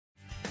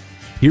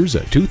Here's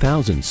a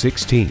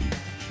 2016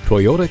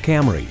 Toyota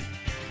Camry.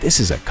 This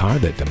is a car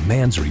that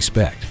demands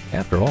respect.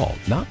 After all,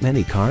 not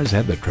many cars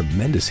have the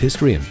tremendous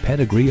history and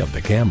pedigree of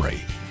the Camry.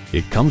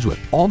 It comes with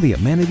all the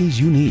amenities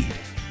you need: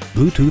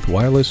 Bluetooth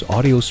wireless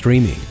audio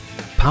streaming,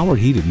 power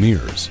heated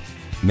mirrors,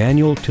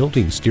 manual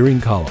tilting steering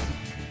column,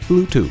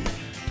 Bluetooth,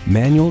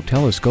 manual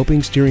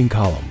telescoping steering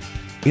column,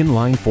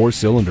 inline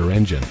 4-cylinder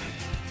engine,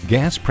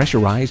 gas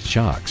pressurized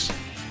shocks,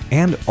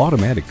 and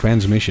automatic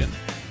transmission.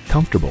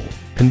 Comfortable,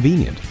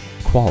 convenient,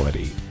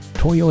 quality.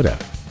 Toyota.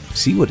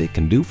 See what it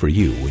can do for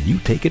you when you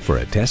take it for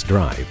a test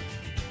drive.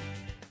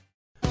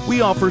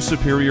 We offer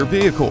superior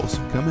vehicles.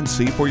 Come and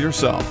see for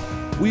yourself.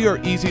 We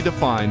are easy to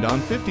find on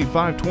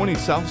 5520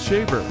 South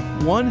Shaver,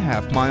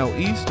 1/2 mile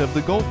east of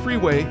the Gulf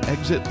Freeway,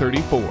 exit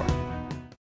 34.